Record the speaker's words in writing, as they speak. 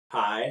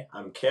Hi,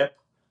 I'm Kip.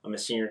 I'm a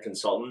senior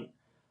consultant.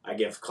 I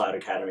give Cloud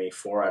Academy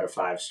 4 out of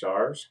 5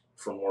 stars.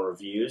 For more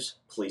reviews,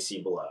 please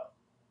see below.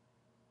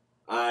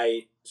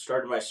 I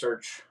started my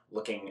search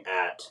looking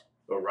at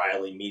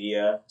O'Reilly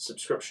Media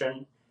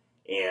subscription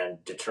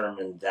and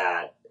determined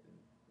that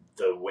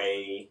the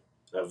way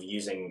of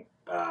using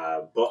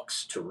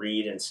books to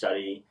read and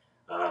study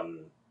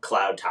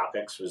cloud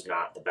topics was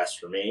not the best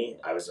for me.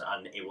 I was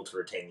unable to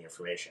retain the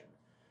information.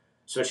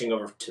 Switching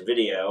over to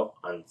video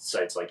on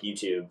sites like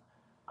YouTube,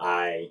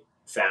 I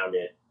found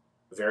it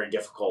very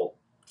difficult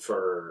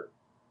for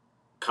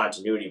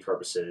continuity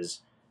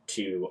purposes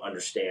to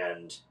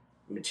understand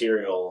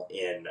material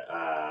in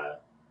a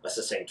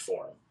succinct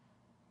form.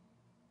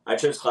 I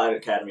chose Cloud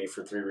Academy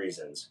for 3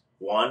 reasons.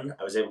 One,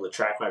 I was able to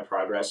track my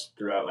progress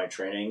throughout my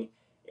training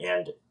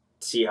and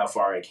see how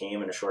far I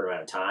came in a short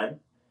amount of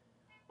time.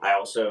 I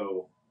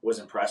also was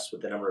impressed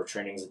with the number of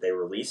trainings that they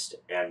released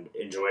and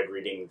enjoyed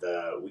reading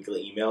the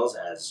weekly emails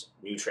as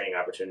new training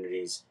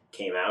opportunities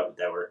came out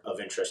that were of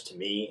interest to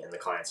me and the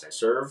clients I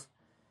serve.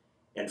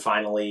 And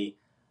finally,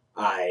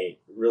 I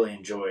really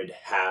enjoyed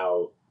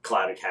how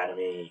Cloud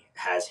Academy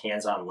has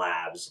hands-on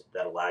labs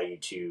that allow you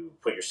to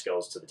put your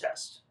skills to the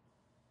test.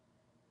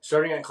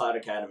 Starting on Cloud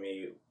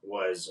Academy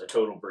was a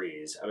total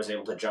breeze. I was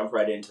able to jump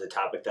right into the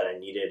topic that I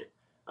needed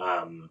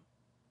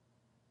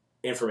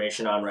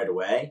information on right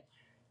away,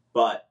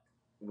 but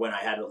when I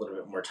had a little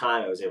bit more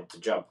time, I was able to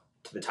jump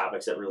to the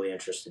topics that really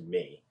interested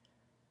me.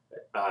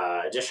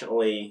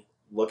 Additionally,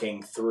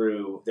 looking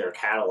through their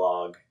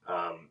catalog,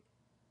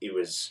 it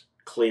was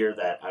clear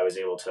that I was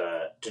able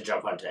to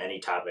jump onto any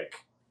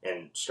topic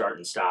and start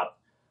and stop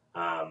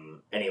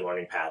any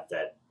learning path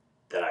that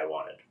I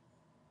wanted.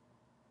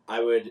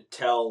 I would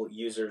tell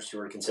users who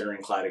are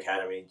considering Cloud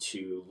Academy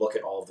to look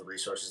at all of the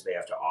resources they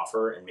have to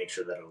offer and make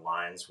sure that it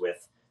aligns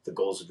with the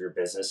goals of your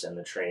business and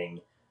the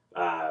training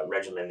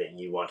regimen that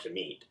you want to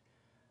meet.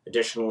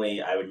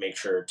 Additionally, I would make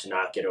sure to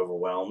not get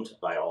overwhelmed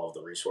by all of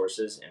the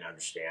resources and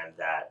understand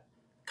that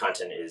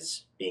content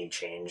is being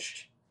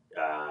changed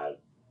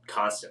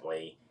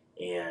constantly,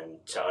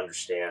 and to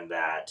understand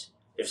that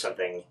if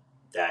something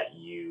that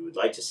you'd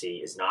like to see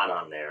is not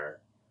on there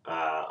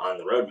on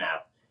the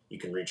roadmap, you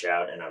can reach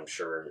out and I'm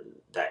sure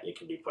that it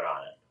can be put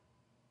on it.